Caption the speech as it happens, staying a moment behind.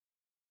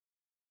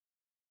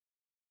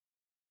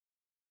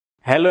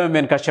Hello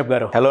MVN Kashyap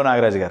గారు. Hello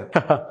Nagaraj గారు.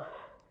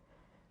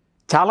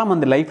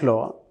 చాలామంది లైఫ్లో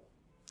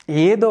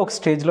ఏదో ఒక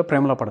స్టేజ్లో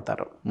ప్రేమలో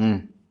పడతారు.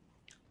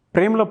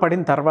 ప్రేమలో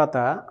పడిన తర్వాత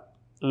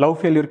లవ్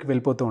ఫెయిల్యూర్కి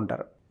వెళ్ళిపోతూ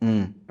ఉంటారు.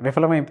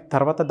 విఫలమైన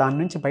తర్వాత దాని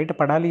నుంచి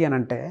బయటపడాలి అని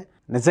అంటే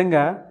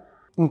నిజంగా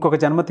ఇంకొక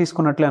జన్మ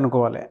తీసుకున్నట్లే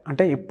అనుకోవాలి.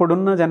 అంటే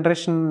ఇప్పుడున్న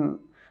జనరేషన్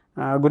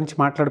గురించి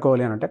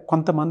మాట్లాడుకోవాలి అని అంటే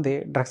కొంతమంది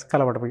డ్రగ్స్కి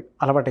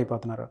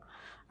అలవాటైపోతున్నారు,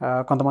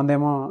 కొంతమంది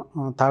ఏమో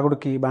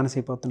తాగుడుకి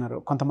బానిసైపోతున్నారు,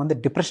 కొంతమంది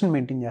డిప్రెషన్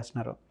మెయింటైన్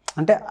చేస్తున్నారు.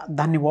 అంటే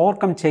దాన్ని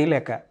ఓవర్కమ్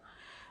చేయలేక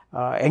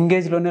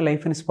ఎంగేజ్లోనే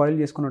లైఫ్ని స్పాయిల్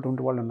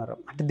చేసుకున్నటువంటి వాళ్ళు ఉన్నారు.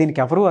 అంటే దీనికి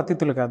ఎవరూ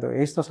అతిథులు కాదు,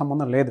 ఏజ్తో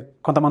సంబంధం లేదు.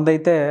 కొంతమంది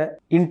అయితే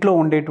ఇంట్లో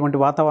ఉండేటువంటి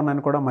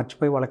వాతావరణాన్ని కూడా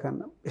మర్చిపోయి వాళ్ళకి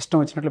ఇష్టం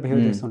వచ్చినట్లు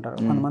బిహేవ్ చేస్తుంటారు.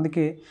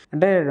 కొంతమందికి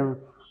అంటే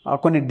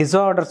కొన్ని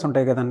డిజార్డర్స్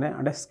ఉంటాయి కదండి,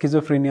 అంటే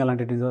స్కిజోఫ్రీనియా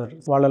లాంటి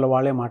డిజార్డర్స్, వాళ్ళలో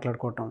వాళ్ళే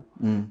మాట్లాడుకోవటం,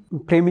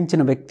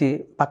 ప్రేమించిన వ్యక్తి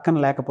పక్కన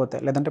లేకపోతే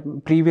లేదంటే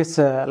ప్రీవియస్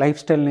లైఫ్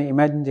స్టైల్ని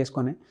ఇమాజిన్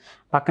చేసుకొని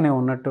పక్కనే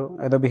ఉన్నట్టు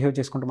ఏదో బిహేవ్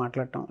చేసుకుంటూ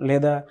మాట్లాడటం,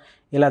 లేదా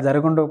ఇలా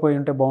జరగకపోయి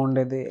ఉంటే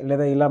బాగుండేది,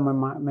 లేదా ఇలా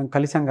మేము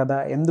కలిసాం కదా,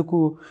 ఎందుకు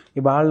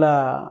ఇవాళ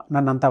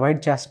నన్ను అంత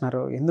అవాయిడ్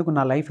చేస్తున్నారు, ఎందుకు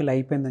నా లైఫ్ ఇలా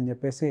అయిపోయిందని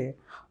చెప్పేసి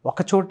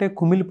ఒకచోటే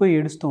కుమిలిపోయి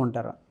ఏడుస్తూ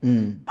ఉంటారు.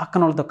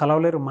 పక్కన వాళ్ళతో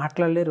కలవలేరు,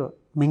 మాట్లాడలేరు,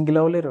 మింగిల్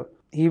అవ్వలేరు,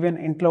 ఈవెన్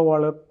ఇంట్లో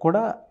వాళ్ళకు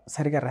కూడా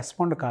సరిగా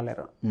రెస్పాండ్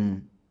కాలేరు.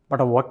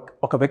 బట్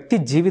ఒక వ్యక్తి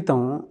జీవితం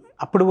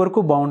అప్పటి వరకు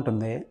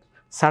బాగుంటుంది.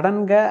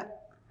 సడన్గా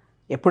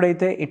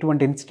ఎప్పుడైతే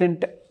ఇటువంటి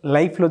ఇన్సిడెంట్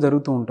లైఫ్లో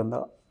జరుగుతూ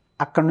ఉంటుందో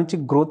అక్కడ నుంచి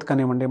గ్రోత్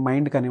కానివ్వండి,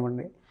 మైండ్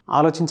కానివ్వండి,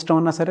 ఆలోచించడం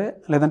అన్నా సరే,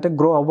 లేదంటే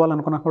గ్రో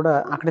అవ్వాలనుకున్నా కూడా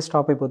అక్కడే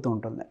స్టాప్ అయిపోతూ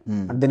ఉంటుంది.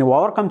 దీన్ని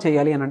ఓవర్కమ్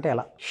చేయాలి అని అంటే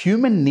ఎలా?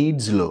 హ్యూమన్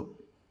నీడ్స్లో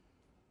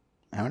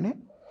ఏమండి,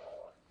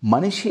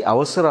 మనిషి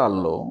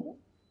అవసరాల్లో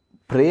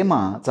ప్రేమ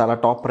చాలా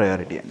టాప్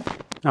ప్రయారిటీ అండి.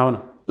 అవును.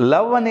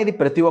 లవ్ అనేది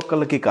ప్రతి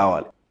ఒక్కళ్ళకి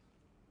కావాలి,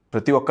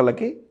 ప్రతి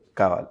ఒక్కళ్ళకి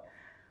కావాలి.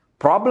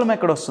 ప్రాబ్లం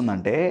ఎక్కడ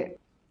వస్తుందంటే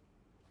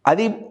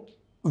అది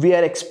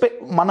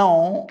మనం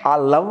ఆ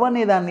లవ్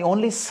అనే దాన్ని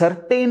only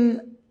certain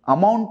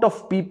amount of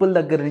people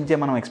దగ్గర నుంచే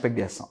మనం ఎక్స్పెక్ట్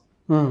చేస్తాం.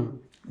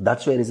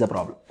 That's where is the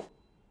problem.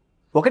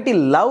 ఒకటి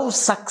లవ్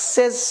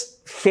సక్సెస్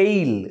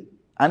ఫెయిల్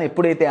అని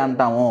ఎప్పుడైతే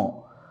అంటామో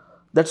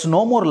that's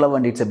no more love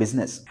and it's a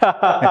business.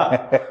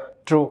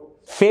 True.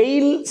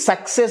 Fail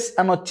success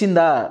అని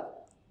వచ్చిందా,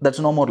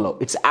 that's no more love,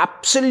 it's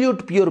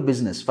absolute pure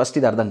business. First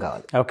ఇది అర్థం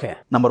కావాలి. Okay.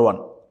 Number 1.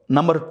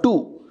 Number 2,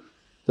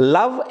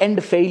 love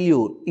and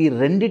failure ఈ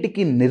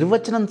రెండిటికి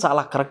నిర్వచనం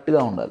చాలా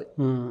కరెక్ట్గా ఉండాలి.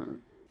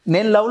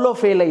 నేను లవ్లో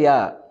ఫెయిల్ అయ్యా,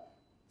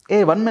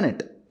 1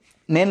 minute,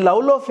 నేను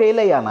లవ్లో ఫెయిల్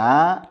అయ్యానా,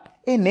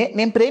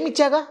 నేను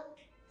ప్రేమించాగా,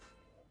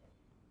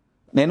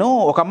 నేను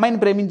ఒక అమ్మాయిని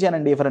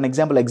ప్రేమించానండి ఫర్ అన్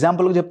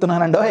ఎగ్జాంపుల్గా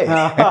చెప్తున్నానండి.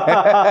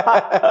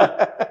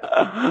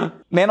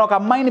 నేను ఒక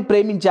అమ్మాయిని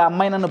ప్రేమించా,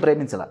 అమ్మాయి నన్ను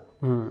ప్రేమించలా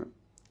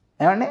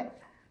ఏమండి,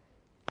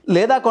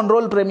 లేదా కొన్ని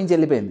రోజులు ప్రేమించి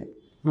వెళ్ళిపోయింది.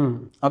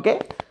 ఓకే,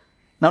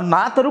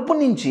 నా తరపు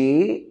నుంచి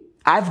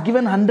ఐ హావ్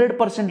గివెన్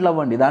 100% లవ్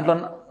అండి. దాంట్లో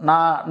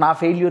నా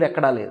ఫెయిల్యూర్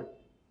ఎక్కడా లేదు.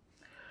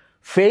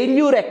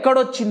 ఫెయిల్యూర్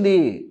ఎక్కడొచ్చింది,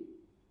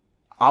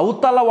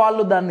 అవతల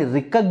వాళ్ళు దాన్ని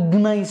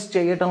రికగ్నైజ్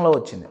చేయటంలో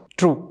వచ్చింది.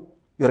 True.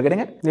 Your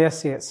getting it?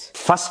 yes.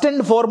 First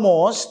and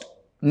foremost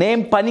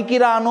నేను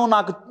పనికిరాను,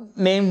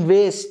 నేను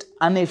వేస్ట్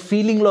అనే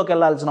ఫీలింగ్లోకి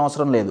వెళ్ళాల్సిన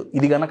అవసరం లేదు,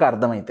 ఇది కనుక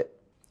అర్థమైతే.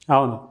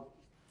 అవును.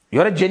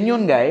 యువర్ ఎ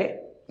జెన్యూన్ గాయ్,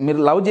 మీరు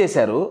లవ్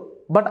చేశారు,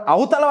 బట్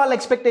అవతల వాళ్ళ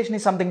expectation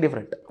is something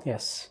different.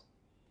 Yes.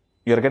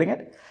 Your getting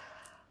it?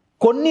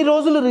 కొన్ని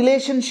రోజులు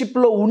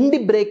రిలేషన్షిప్లో ఉండి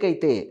బ్రేక్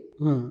అయితే,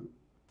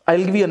 I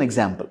will give you an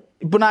example.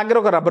 ఇప్పుడు నా దగ్గర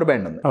ఒక రబ్బర్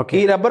బ్యాండ్ ఉంది.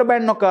 ఈ రబ్బర్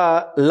బ్యాండ్ ఒక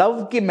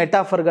లవ్కి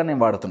మెటాఫర్గా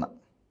నేను వాడుతున్నా.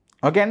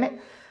 ఓకే అండి.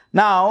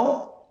 నా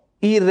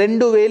ఈ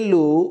 2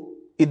 వేళ్ళు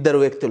ఇద్దరు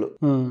వ్యక్తులు,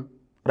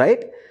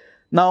 రైట్?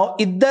 నా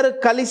ఇద్దరు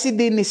కలిసి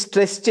దీన్ని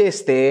స్ట్రెచ్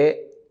చేస్తే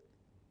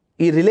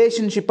ఈ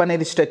రిలేషన్షిప్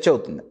అనేది స్ట్రెచ్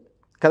అవుతుంది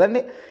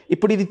కదండి.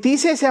 ఇప్పుడు ఇది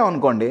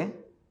తీసేసామనుకోండి,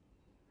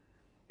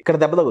 ఇక్కడ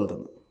దెబ్బ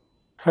తగులుతుంది,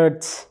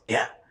 హర్ట్స్.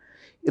 యా.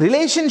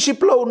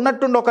 రిలేషన్షిప్లో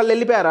ఉన్నట్టుండి ఒకళ్ళు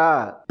వెళ్ళిపోయారా,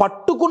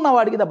 పట్టుకున్న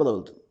వాడికి దెబ్బ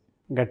తగులుతుంది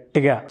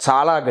గట్టిగా,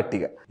 చాలా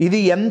గట్టిగా. ఇది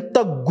ఎంత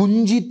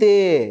గుంజితే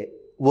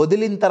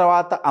వదిలిన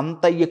తర్వాత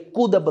అంత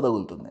ఎక్కువ దెబ్బ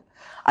తగులుతుంది.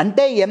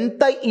 అంటే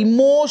ఎంత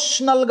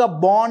ఇమోషనల్గా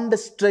బాండ్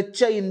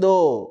స్ట్రెచ్ అయిందో,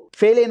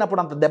 ఫెయిల్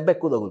అయినప్పుడు అంత దెబ్బ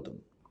ఎక్కువ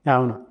తగులుతుంది.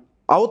 అవును.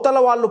 అవతల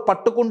వాళ్ళు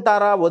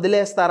పట్టుకుంటారా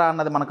వదిలేస్తారా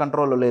అన్నది మన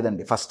కంట్రోల్లో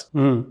లేదండి ఫస్ట్.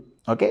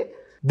 ఓకే,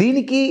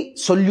 దీనికి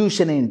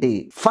సొల్యూషన్ ఏంటి?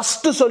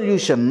 ఫస్ట్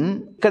సొల్యూషన్,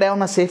 ఇక్కడ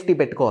ఏమన్నా సేఫ్టీ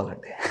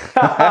పెట్టుకోవాలండి.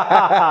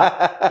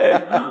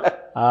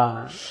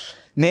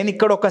 నేను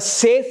ఇక్కడ ఒక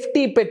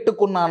సేఫ్టీ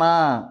పెట్టుకున్నానా,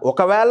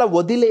 ఒకవేళ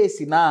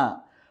వదిలేసినా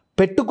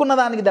పెట్టుకున్న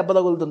దానికి దెబ్బ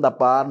తగులుతుంది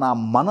తప్ప నా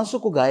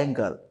మనసుకు గాయం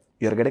కాదు.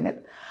 You're getting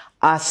it?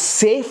 ఆ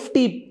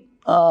సేఫ్టీ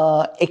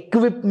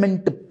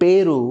ఎక్విప్మెంట్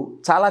పేరు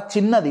చాలా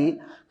చిన్నది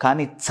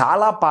కానీ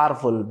చాలా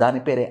పవర్ఫుల్. దాని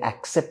పేరే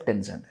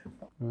యాక్సెప్టెన్స్ అండి.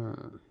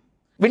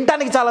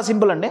 వినటానికి చాలా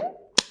సింపుల్ అండి.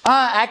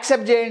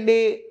 యాక్సెప్ట్ చేయండి,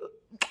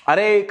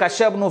 అరే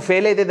కశ్యప్ నువ్వు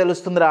ఫెయిల్ అయితే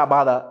తెలుస్తుందిరా ఆ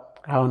బాధ,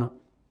 అవును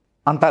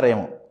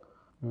అంటారేమో.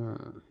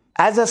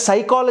 యాజ్ అ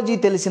సైకాలజీ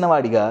తెలిసిన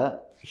వాడిగా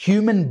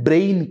హ్యూమన్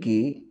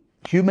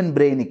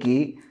బ్రెయిన్కి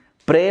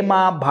ప్రేమ,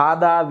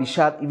 బాధ,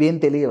 విషాద్ ఇవేం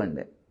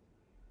తెలియవండి.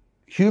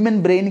 హ్యూమన్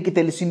బ్రెయిన్కి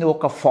తెలిసింది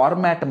ఒక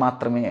ఫార్మాట్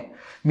మాత్రమే.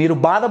 మీరు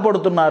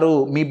బాధపడుతున్నారు,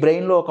 మీ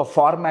బ్రెయిన్లో ఒక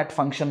ఫార్మాట్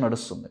ఫంక్షన్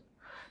నడుస్తుంది.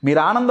 మీరు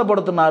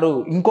ఆనందపడుతున్నారు,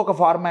 ఇంకొక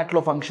ఫార్మాట్లో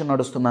ఫంక్షన్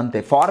నడుస్తుంది అంతే.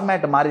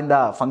 ఫార్మాట్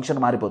మారిందా, ఫంక్షన్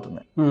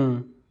మారిపోతుంది.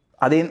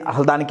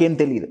 అసలు దానికేం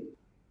తెలియదు.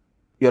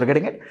 Your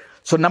getting it?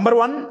 So number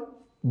 1,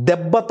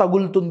 దెబ్బ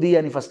తగులుతుంది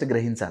అని ఫస్ట్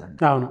గ్రహించాలండి.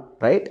 అవును,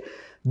 రైట్?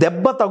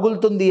 దెబ్బ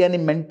తగులుతుంది అని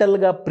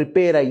మెంటల్గా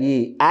ప్రిపేర్ అయ్యి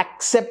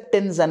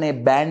యాక్సెప్టెన్స్ అనే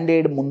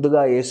బ్యాండేడ్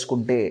ముందుగా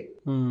వేసుకుంటే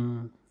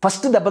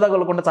ఫస్ట్ దెబ్బ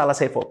తగలకుండా చాలా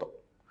సేఫ్ అవుతాం.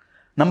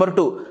 నెంబర్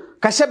 2,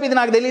 కశ్యప్ ఇది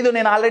నాకు తెలీదు,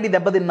 నేను ఆల్రెడీ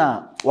దెబ్బతిన్నా,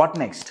 వాట్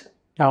నెక్స్ట్?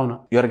 అవును,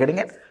 your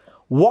getting it?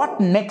 What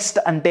next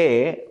అంటే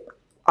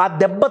ఆ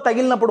దెబ్బ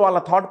తగిలినప్పుడు వాళ్ళ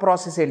థాట్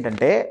ప్రాసెస్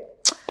ఏంటంటే,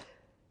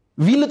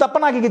 వీళ్ళు తప్ప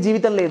నాకు ఇక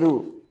జీవితం లేదు,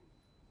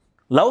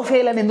 లవ్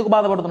ఫెయిల్ అని ఎందుకు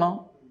బాధపడుతున్నావు?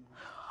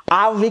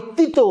 ఆ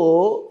వ్యక్తితో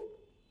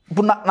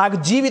ఇప్పుడు నాకు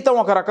జీవితం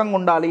ఒక రకంగా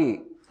ఉండాలి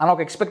అని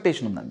ఒక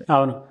ఎక్స్పెక్టేషన్ ఉందండి.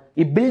 అవును,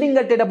 ఈ బిల్డింగ్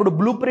కట్టేటప్పుడు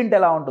బ్లూ ప్రింట్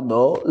ఎలా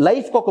ఉంటుందో,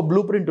 లైఫ్కి ఒక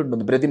బ్లూ ప్రింట్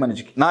ఉంటుంది ప్రతి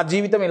మనిషికి. నా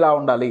జీవితం ఇలా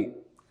ఉండాలి,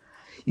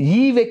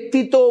 ఈ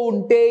వ్యక్తితో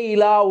ఉంటే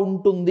ఇలా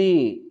ఉంటుంది.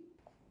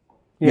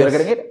 ఈ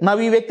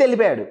వ్యక్తి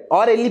వెళ్ళిపోయాడు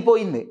ఆర్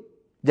వెళ్ళిపోయింది,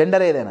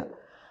 జెండర్ ఏదైనా,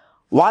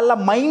 వాళ్ళ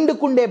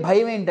మైండ్కు ఉండే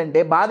భయం ఏంటంటే,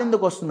 బాధ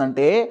ఎందుకు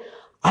వస్తుందంటే,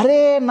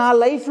 అరే నా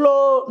లైఫ్లో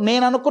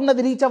నేను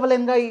అనుకున్నది రీచ్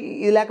అవ్వలేనుగా,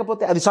 ఇది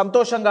లేకపోతే అది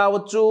సంతోషం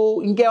కావచ్చు,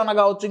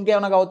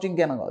 ఇంకేమైనా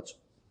కావచ్చు,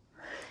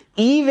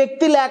 ఈ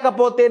వ్యక్తి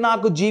లేకపోతే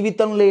నాకు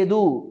జీవితం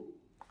లేదు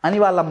అని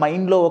వాళ్ళ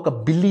మైండ్లో ఒక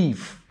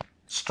బిలీఫ్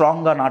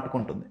స్ట్రాంగ్గా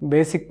నాటుకుంటుంది.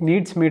 Basic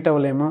needs meet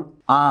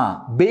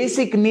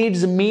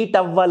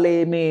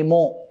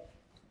అవ్వలేమేమో.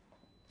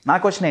 నా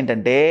క్వశ్చన్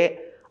ఏంటంటే,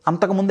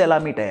 అంతకుముందు ఎలా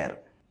మీట్ అయ్యారు?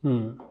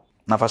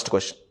 నా ఫస్ట్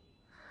క్వశ్చన్.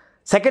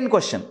 సెకండ్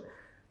క్వశ్చన్,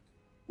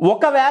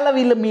 ఒకవేళ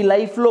వీళ్ళు మీ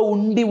లైఫ్లో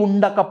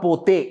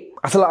ఉండకపోతే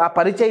అసలు ఆ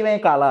పరిచయమే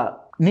కాలా,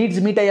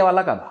 నీడ్స్ మీట్ అయ్యే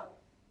వాళ్ళ కదా?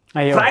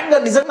 ఫ్రాంక్గా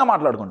నిజంగా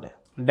మాట్లాడుకుంటే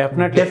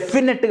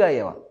డెఫినెట్గా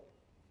అయ్యేవాళ్ళు.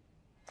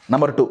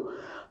 నెంబర్ 2.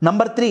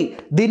 నెంబర్ 3,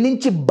 దీని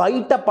నుంచి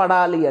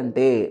బయటపడాలి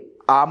అంటే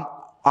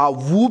ఆ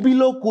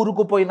ఊబిలో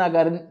కూరుకుపోయినా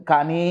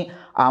కానీ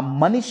ఆ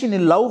మనిషిని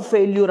లవ్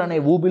ఫెయిల్యూర్ అనే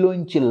ఊబిలో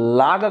నుంచి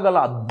లాగగల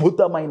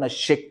అద్భుతమైన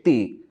శక్తి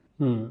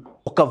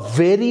ఒక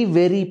very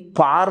very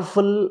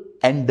powerful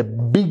and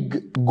big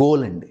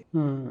goal అండి.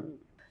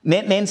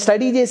 నేను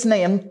స్టడీ చేసిన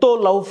ఎంతో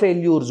లవ్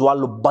ఫెయిల్యూర్స్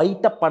వాళ్ళు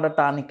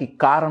బయటపడటానికి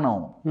కారణం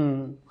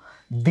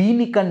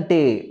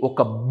దీనికంటే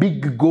ఒక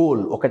బిగ్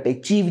గోల్ ఒకటి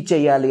అచీవ్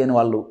చేయాలి అని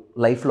వాళ్ళు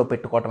లైఫ్లో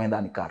పెట్టుకోవటమే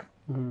దానికి కారణం.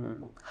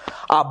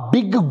 ఆ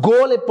బిగ్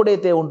గోల్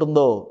ఎప్పుడైతే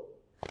ఉంటుందో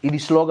ఇది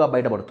స్లోగా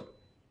బయటపడుతుంది.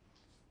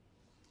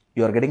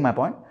 You are getting my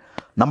point?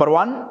 Number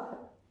 1,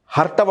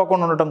 hurt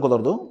అవ్వకుండా ఉండటం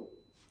కుదరదు.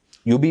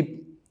 You be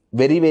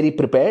very very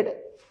prepared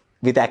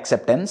with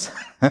acceptance.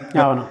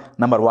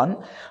 Number 1.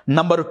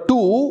 Number 2,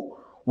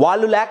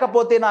 వాళ్ళు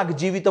లేకపోతే నాకు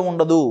జీవితం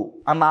ఉండదు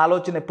అన్న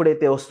ఆలోచన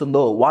ఎప్పుడైతే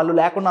వస్తుందో, వాళ్ళు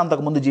లేకుండా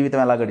అంతకుముందు జీవితం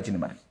ఎలా గడిచింది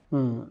మరి?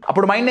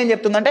 అప్పుడు మైండ్ ఏం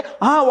చెప్తుందంటే,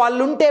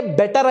 వాళ్ళు ఉంటే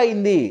బెటర్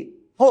అయింది,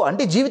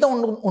 అంటే జీవితం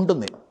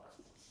ఉంటుంది.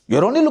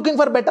 You're only looking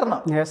for better నా.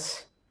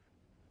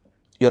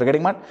 You're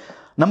getting my?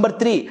 నెంబర్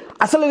 3,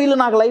 అసలు వీళ్ళు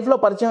నాకు లైఫ్లో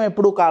పరిచయం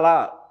ఎప్పుడు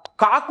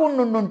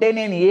కాకుండా ఉంటే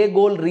నేను ఏ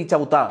గోల్ రీచ్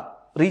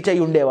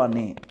అయ్యి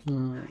ఉండేవాడిని,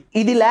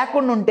 ఇది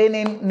లేకుండా ఉంటే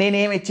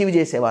నేనేం అచీవ్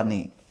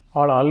చేసేవాడిని.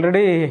 వాళ్ళు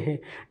ఆల్రెడీ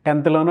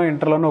 10th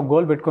ఇంటర్లోనో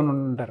గోల్ పెట్టుకొని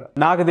ఉంటారు.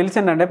 నాకు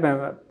తెలిసిందంటే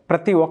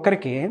ప్రతి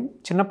ఒక్కరికి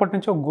చిన్నప్పటి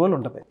నుంచి ఒక గోల్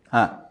ఉంటుంది,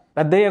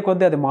 పెద్ద అయ్యే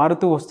కొద్దీ అది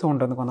మారుతూ వస్తూ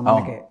ఉంటుంది.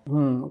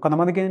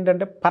 కొంతమందికి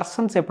ఏంటంటే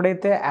పర్సన్స్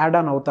ఎప్పుడైతే యాడ్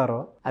ఆన్ అవుతారో,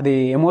 అది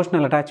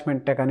ఎమోషనల్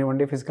అటాచ్మెంట్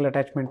కానివ్వండి, ఫిజికల్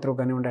అటాచ్మెంట్ త్రూ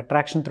కానివ్వండి,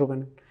 అట్రాక్షన్ త్రూ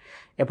కానివ్వండి,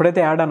 ఎప్పుడైతే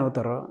యాడ్ ఆన్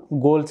అవుతారో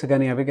గోల్స్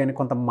కానీ అవి కానీ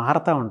కొంత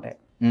మారుతూ ఉంటాయి,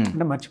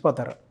 అంటే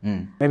మర్చిపోతారు.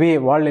 మేబీ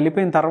వాళ్ళు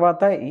వెళ్ళిపోయిన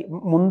తర్వాత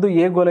ముందు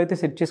ఏ గోల్ అయితే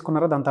సెట్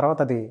చేసుకున్నారో దాని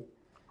తర్వాత అది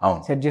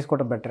సెట్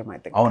చేసుకోవడం బెటర్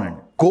అయితే.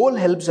 అవునండి, గోల్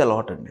హెల్ప్స్ అ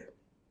లాట్ అండి.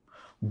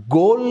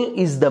 Goal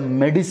is the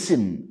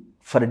medicine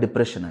for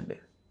depression అండి.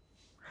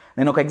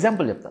 నేను ఒక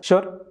ఎగ్జాంపుల్ చెప్తాను.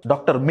 షూర్.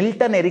 డాక్టర్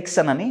మిల్టన్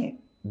ఎరిక్సన్ అని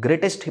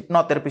greatest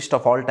hypnotherapist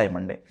of all time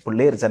అండి, ఇప్పుడు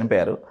లేరు,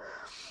 చనిపోయారు.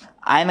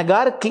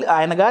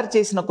 ఆయన గారు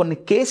చేసిన కొన్ని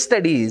కేస్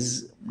స్టడీస్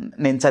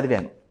నేను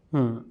చదివాను.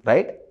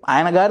 రైట్?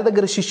 ఆయన గారి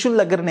దగ్గర శిష్యుల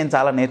దగ్గర నేను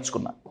చాలా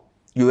నేర్చుకున్నా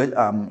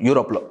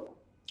యూరోప్లో.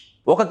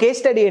 ఒక కేస్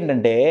స్టడీ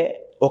ఏంటంటే,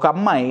 ఒక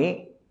అమ్మాయి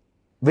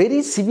very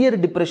severe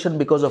depression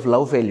because of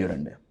love failure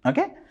అండి.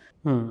 ఓకే,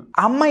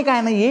 ఆ అమ్మాయికి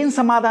ఆయన ఏం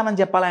సమాధానం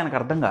చెప్పాలో ఆయనకు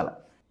అర్థం కాల.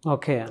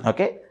 ఓకే,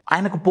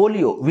 ఆయనకు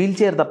పోలియో, వీల్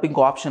చైర్ తప్ప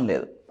ఇంకో ఆప్షన్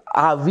లేదు.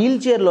 ఆ వీల్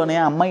చైర్లోనే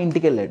ఆ అమ్మాయి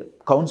ఇంటికి వెళ్ళాడు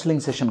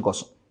కౌన్సిలింగ్ సెషన్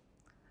కోసం.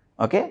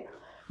 ఓకే,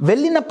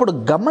 వెళ్ళినప్పుడు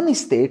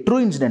గమనిస్తే, ట్రూ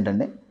ఇన్సిడెంట్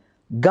అండి,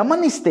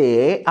 గమనిస్తే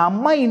ఆ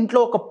అమ్మాయి ఇంట్లో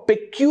ఒక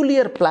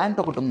పెక్యూలియర్ ప్లాంట్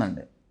ఒకటి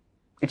ఉందండి.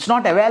 ఇట్స్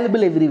నాట్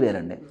అవైలబుల్ ఎవ్రీవేర్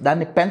అండి.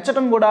 దాన్ని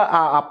పెంచడం కూడా,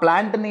 ఆ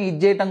ప్లాంట్ని ఇది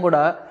చేయటం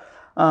కూడా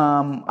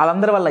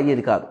వాళ్ళందరి వల్ల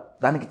అయ్యేది కాదు.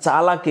 దానికి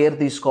చాలా కేర్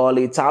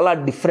తీసుకోవాలి, చాలా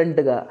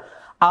డిఫరెంట్గా.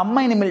 ఆ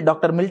అమ్మాయిని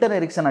డాక్టర్ మిల్టన్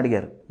ఎరిక్సన్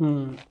అడిగారు,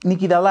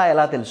 నీకు ఇది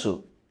ఎలా తెలుసు?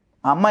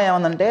 ఆ అమ్మాయి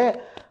ఏమందంటే,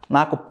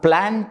 నాకు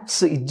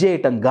ప్లాంట్స్ ఇది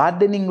చేయటం,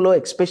 గార్డెనింగ్లో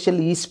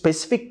ఎస్పెషల్లీ ఈ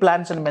స్పెసిఫిక్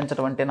ప్లాంట్స్ని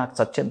పెంచడం అంటే నాకు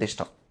సత్యంత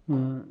ఇష్టం.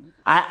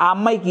 ఆ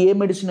అమ్మాయికి ఏ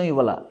మెడిసిన్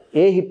ఇవ్వాల,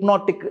 ఏ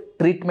హిప్నాటిక్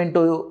ట్రీట్మెంట్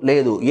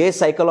లేదు, ఏ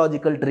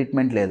సైకలాజికల్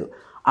ట్రీట్మెంట్ లేదు.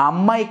 ఆ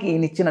అమ్మాయికి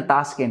ఈయన ఇచ్చిన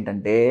టాస్క్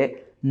ఏంటంటే,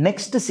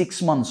 నెక్స్ట్ 6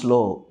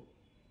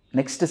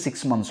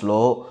 monthsలో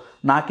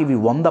నాకు ఇవి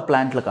 100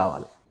 ప్లాంట్లు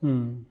కావాలి,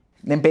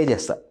 నేను పే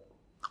చేస్తా,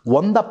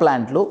 100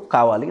 ప్లాంట్లు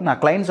కావాలి, నా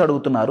క్లయింట్స్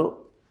అడుగుతున్నారు,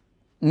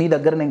 నీ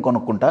దగ్గర నేను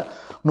కొనుక్కుంటా,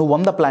 నువ్వు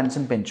 100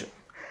 ప్లాంట్స్ని పెంచు.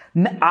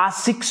 ఆ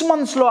 6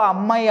 monthsలో ఆ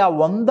అమ్మాయి ఆ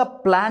 100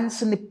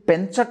 ప్లాంట్స్ని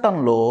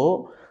పెంచటంలో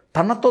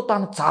తనతో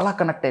తాను చాలా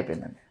కనెక్ట్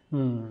అయిపోయిందండి.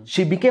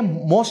 She became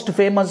most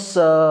famous.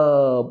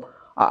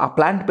 ఆ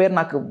ప్లాంట్ పేరు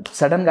నాకు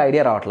సడన్గా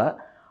ఐడియా రావట్లా.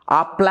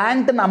 ఆ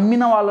ప్లాంట్ని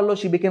అమ్మిన వాళ్ళలో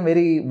she became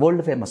very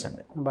world famous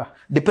అండి.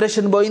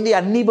 డిప్రెషన్ పోయింది,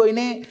 అన్నీ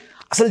పోయినాయి,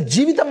 అసలు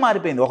జీవితం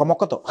మారిపోయింది ఒక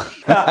మొక్కతో.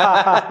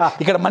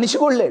 ఇక్కడ మనిషి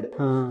కూడా లేడు.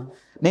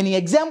 నేను ఈ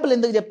ఎగ్జాంపుల్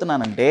ఎందుకు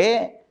చెప్తున్నానంటే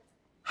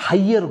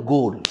హయ్యర్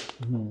గోల్,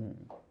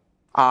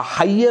 ఆ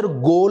హయ్యర్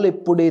గోల్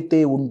ఎప్పుడైతే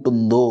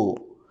ఉంటుందో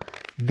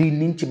దీని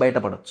నుంచి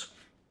బయటపడవచ్చు.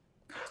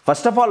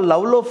 ఫస్ట్ ఆఫ్ ఆల్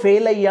లవ్లో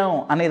ఫెయిల్ అయ్యాం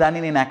అనే దాన్ని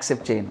నేను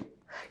యాక్సెప్ట్ చేయను.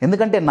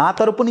 ఎందుకంటే నా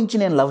తరపు నుంచి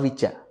నేను లవ్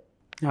ఇచ్చా,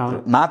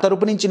 నా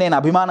తరపు నుంచి నేను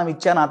అభిమానం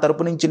ఇచ్చా, నా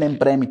తరపు నుంచి నేను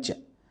ప్రేమ ఇచ్చా.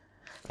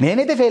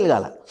 నేనైతే ఫెయిల్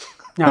కాల.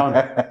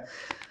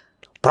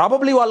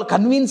 ప్రాబబ్లీ వాళ్ళు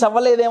కన్విన్స్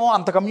అవ్వలేదేమో,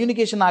 అంత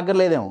కమ్యూనికేషన్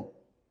ఆగలేదేమో,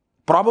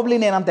 ప్రాబబ్లీ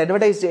నేను అంత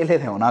అడ్వర్టైజ్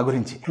చేయలేదేమో నా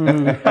గురించి,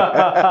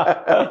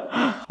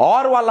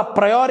 ఆర్ వాళ్ళ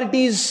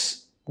ప్రయారిటీస్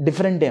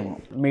డిఫరెంట్ ఏమో,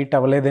 మీట్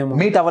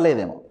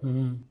అవ్వలేదేమో.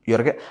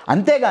 ఎవరికే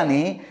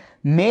అంతేగాని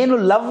నేను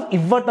love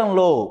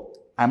ఇవ్వటంలో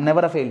I'm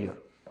never a failure.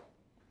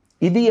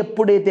 ఇది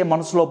ఎప్పుడైతే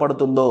మనసులో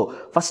పడుతుందో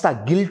ఫస్ట్ ఆ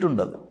గిల్ట్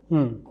ఉండదు.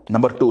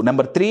 నెంబర్ 2.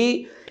 నెంబర్ 3,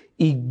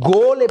 ఈ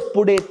గోల్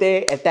ఎప్పుడైతే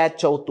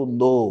అటాచ్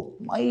అవుతుందో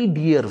my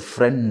dear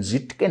friends,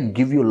 it can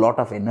give you lot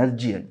of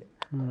energy అండి.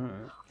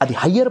 అది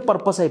హయ్యర్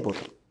పర్పస్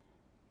అయిపోతుంది.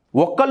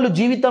 ఒక్కళ్ళు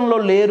జీవితంలో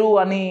లేరు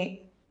అని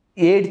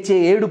ఏడ్చే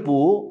ఏడుపు,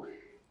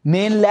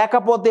 నేను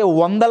లేకపోతే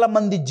 100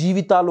 మంది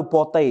జీవితాలు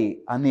పోతాయి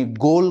అనే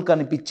గోల్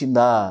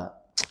కనిపించిందా,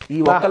 ఈ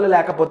ఒక్కళ్ళు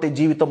లేకపోతే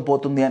జీవితం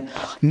పోతుంది అని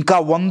ఇంకా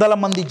 100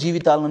 మంది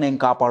జీవితాలను నేను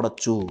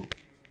కాపాడొచ్చు.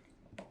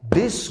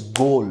 This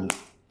goal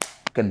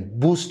can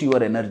Boost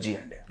your energy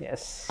అండి.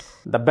 ఎస్,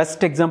 ద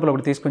బెస్ట్ ఎగ్జాంపుల్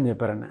ఒకటి తీసుకొని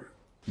చెప్పారన్న,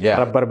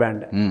 రబ్బర్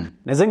బ్యాండ్.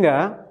 నిజంగా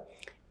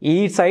ఈ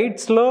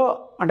సైడ్స్లో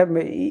అంటే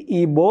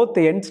ఈ బోత్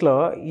ఎండ్స్లో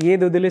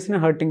ఏది వదిలేసినా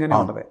హర్టింగ్ అనే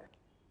ఉంటుంది.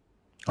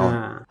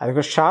 అది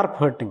ఒక షార్ప్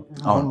హర్టింగ్,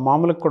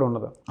 మామూలుగా కూడా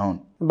ఉండదు.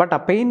 బట్ ఆ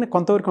పెయిన్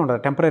కొంతవరకు ఉండదు,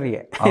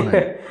 టెంపరీయే.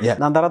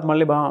 దాని తర్వాత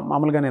మళ్ళీ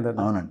మామూలుగానే.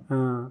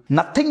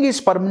 నథింగ్ ఈజ్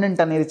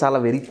పర్మనెంట్ అనేది చాలా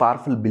వెరీ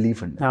పవర్ఫుల్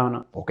బిలీఫ్ అండి.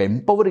 అవును, ఒక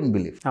ఎంపవరింగ్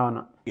బిలీఫ్.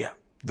 అవును,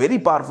 వెరీ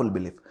పవర్ఫుల్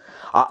బిలీఫ్.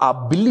 ఆ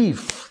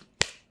బిలీఫ్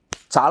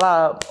చాలా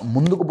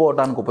ముందుకు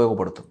పోవడానికి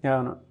ఉపయోగపడుతుంది.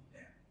 అవును.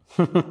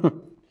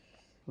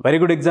 Very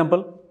good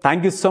example.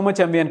 Thank you so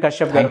much MVN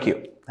Kashyap గారు.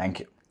 Thank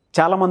you.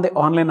 చాలామంది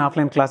ఆన్లైన్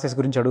ఆఫ్లైన్ క్లాసెస్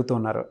గురించి అడుగుతూ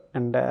ఉన్నారు.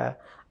 అండ్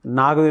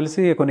నాకు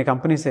తెలిసి కొన్ని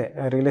కంపెనీసే,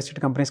 రియల్ ఎస్టేట్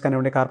కంపెనీస్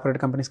కానివ్వండి, కార్పొరేట్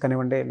కంపెనీస్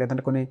కానివ్వండి,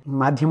 లేదంటే కొన్ని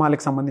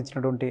మాధ్యమాలకు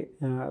సంబంధించినటువంటి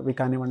ఇవి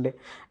కానివ్వండి,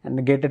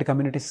 and gated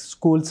communities,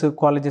 schools,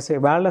 colleges,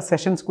 వాళ్ళ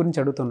సెషన్స్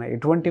గురించి అడుగుతున్నాయి.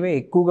 ఇటువంటివే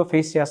ఎక్కువగా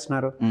ఫేస్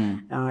చేస్తున్నారు.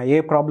 ఏ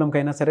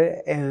ప్రాబ్లంకైనా సరే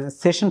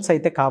సెషన్స్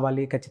అయితే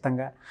కావాలి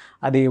ఖచ్చితంగా.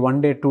 అది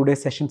 1 day 2 days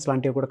సెషన్స్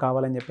లాంటివి కూడా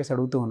కావాలని చెప్పేసి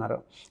అడుగుతూ ఉన్నారు.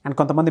 అండ్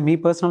కొంతమంది మీ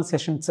పర్సనల్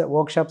సెషన్స్,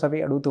 వర్క్షాప్స్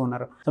అవి అడుగుతూ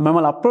ఉన్నారు. సో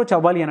మిమ్మల్ని అప్రోచ్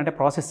అవ్వాలి అని అంటే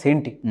ప్రాసెస్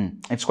ఏంటి?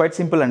 ఇట్స్ క్వైట్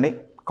సింపుల్ అండి.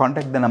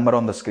 Contact the number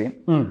on the screen.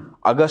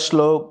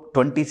 ఆగస్ట్లో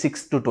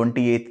 26th to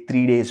 28th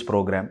 3 days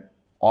programme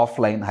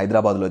offline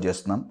హైదరాబాద్లో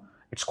చేస్తున్నాం.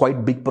 ఇట్స్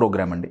క్వైట్ బిగ్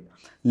ప్రోగ్రామ్ అండి.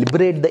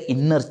 లిబరేట్ ద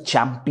ఇన్నర్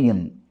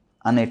ఛాంపియన్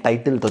అనే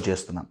టైటిల్తో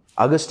చేస్తున్నాం.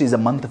 August is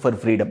a month for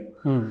freedom.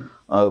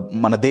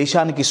 మన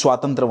దేశానికి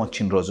స్వాతంత్రం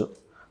వచ్చిన రోజు.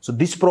 So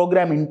this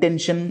programme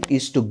intention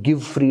is to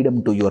give freedom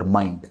to your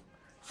mind,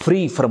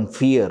 free from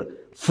fear,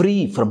 free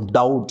from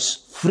doubts,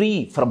 free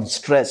from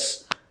stress,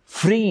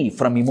 free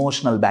from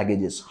emotional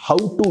baggages.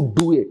 How to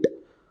do it,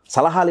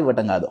 సలహాలు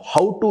ఇవ్వటం కాదు,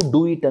 how to do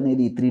it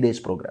అనేది 3 days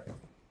programme.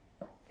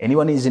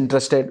 Anyone is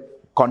interested,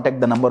 contact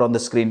the number on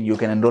the screen, you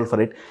can enrol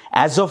for it.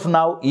 As of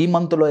now ఈ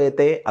మంత్లో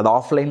అయితే అది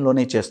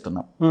ఆఫ్లైన్లోనే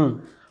చేస్తున్నాం.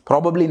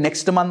 Probably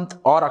next month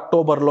or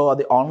అక్టోబర్లో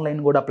అది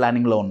ఆన్లైన్ కూడా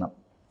ప్లానింగ్లో ఉన్నాం.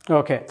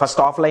 ఓకే,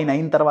 ఫస్ట్ ఆఫ్లైన్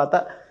అయిన తర్వాత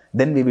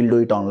then we will do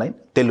it online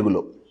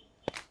తెలుగులో.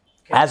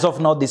 As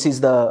of now this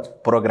is the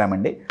programme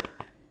అండి.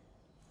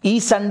 ఈ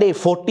Sunday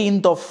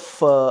 14th of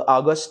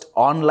August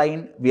online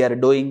we are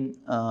doing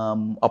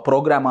a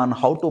programme on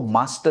how to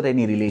master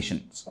any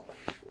relations.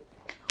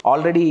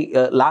 Already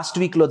last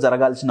వీక్లో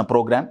జరగాల్సిన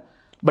programme,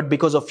 but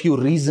because of few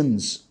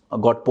reasons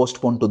got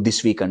postponed to this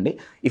week అండి.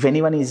 If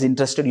anyone is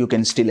interested, you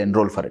can still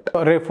enroll for it.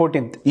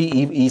 14th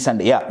ఈ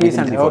Sunday, yeah, ఈ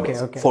Sunday, okay,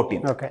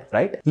 14th, okay,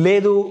 right?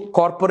 లేదు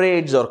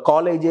corporates or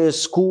colleges,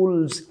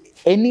 schools,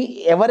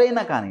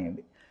 ఎవరైనా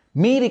కానివ్వండి,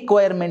 మీ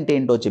requirement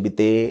ఏంటో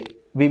చెబితే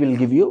we will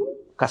give you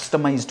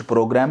customized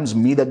programmes.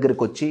 మీ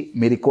దగ్గరకు వచ్చి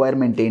మీ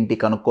రిక్వైర్మెంట్ ఏంటి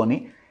కనుక్కొని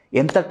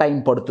ఎంత టైం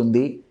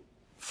పడుతుంది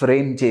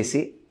ఫ్రేమ్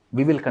చేసి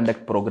we will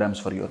conduct programs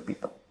for your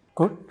people.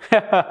 Good.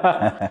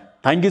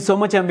 Thank you so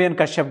much MVN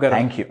Kashyap గారు.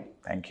 Thank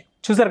you.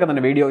 చూసారు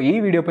కదండి వీడియో. ఈ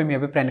వీడియోపై మీ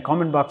అభిప్రాయాన్ని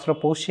కామెంట్ బాక్స్లో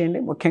పోస్ట్ చేయండి.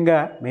 ముఖ్యంగా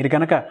మీరు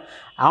కనుక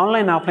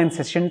ఆన్లైన్ ఆఫ్లైన్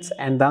సెషన్స్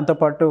అండ్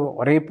దాంతోపాటు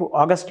రేపు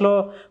ఆగస్ట్లో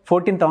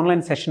 14th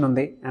ఆన్లైన్ సెషన్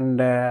ఉంది,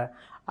 అండ్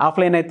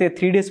ఆఫ్లైన్ అయితే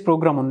 3 days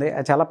ప్రోగ్రామ్ ఉంది.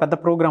 అది చాలా పెద్ద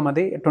ప్రోగ్రామ్.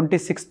 అది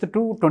 26th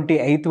to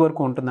 28th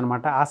వరకు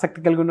ఉంటుందన్నమాట.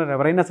 ఆసక్తి కలిగి ఉన్నారు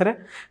ఎవరైనా సరే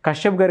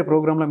కశ్యప్ గారి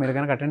ప్రోగ్రాంలో మీరు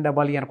కనుక అటెండ్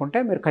అవ్వాలి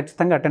అనుకుంటే మీరు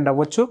ఖచ్చితంగా అటెండ్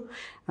అవ్వచ్చు.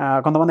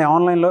 కొంతమంది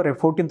ఆన్లైన్లో రేపు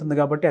 14th ఉంది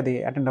కాబట్టి అది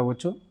అటెండ్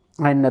అవ్వచ్చు.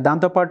 అండ్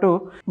దాంతోపాటు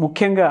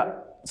ముఖ్యంగా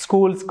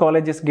schools,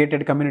 colleges,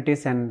 gated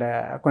communities and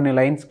కొన్ని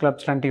లయన్స్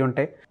క్లబ్స్ లాంటివి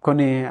ఉంటాయి,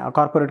 కొన్ని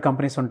కార్పొరేట్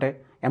కంపెనీస్ ఉంటాయి.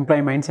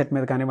 ఎంప్లాయీ మైండ్ సెట్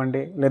మీద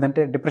కానివ్వండి,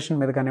 లేదంటే డిప్రెషన్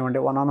మీద కానివ్వండి,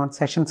 1-on-1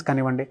 సెషన్స్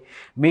కానివ్వండి,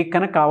 మీకు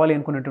కనుక కావాలి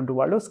అనుకునేటువంటి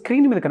వాళ్ళు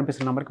స్క్రీన్ మీద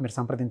కనిపిస్తున్న నెంబర్కి మీరు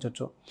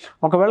సంప్రదించవచ్చు.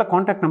 ఒకవేళ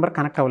కాంటాక్ట్ నెంబర్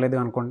కనెక్ట్ అవ్వలేదు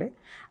అనుకోండి,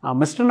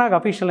 మిస్టర్ నాగ్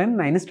అఫీషియల్ అని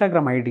నా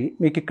ఇన్స్టాగ్రామ్ ఐడి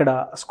మీకు ఇక్కడ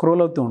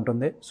స్క్రోల్ అవుతూ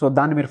ఉంటుంది. సో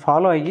దాన్ని మీరు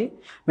ఫాలో అయ్యి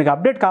మీకు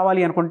అప్డేట్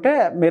కావాలి అనుకుంటే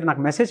మీరు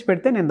నాకు మెసేజ్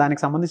పెడితే నేను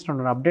దానికి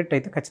సంబంధించిన అప్డేట్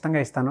అయితే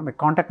ఖచ్చితంగా ఇస్తాను. మీకు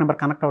కాంటాక్ట్ నెంబర్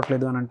కనెక్ట్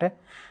అవ్వట్లేదు అని అంటే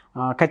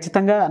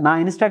ఖచ్చితంగా నా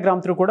ఇన్స్టాగ్రామ్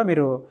త్రూ కూడా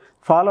మీరు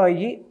ఫాలో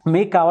అయ్యి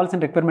మీకు కావాల్సిన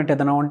రిక్వైర్మెంట్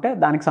ఏదైనా ఉంటే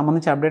దానికి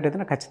సంబంధించి అప్డేట్ అయితే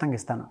నేను ఖచ్చితంగా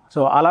ఇస్తాను.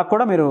 సో అలా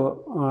కూడా మీరు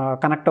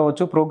కనెక్ట్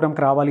అవ్వచ్చు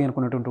ప్రోగ్రామ్కి రావాలి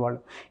అనుకునేటువంటి వాళ్ళు.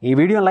 ఈ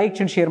వీడియో లైక్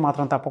చేయండి, షేర్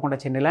మాత్రం తప్పకుండా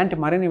చేయండి. ఇలాంటి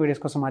మరిన్ని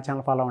వీడియోస్ కోసం మా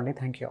ఛానల్ ఫాలో అవ్వండి.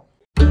 Thank you.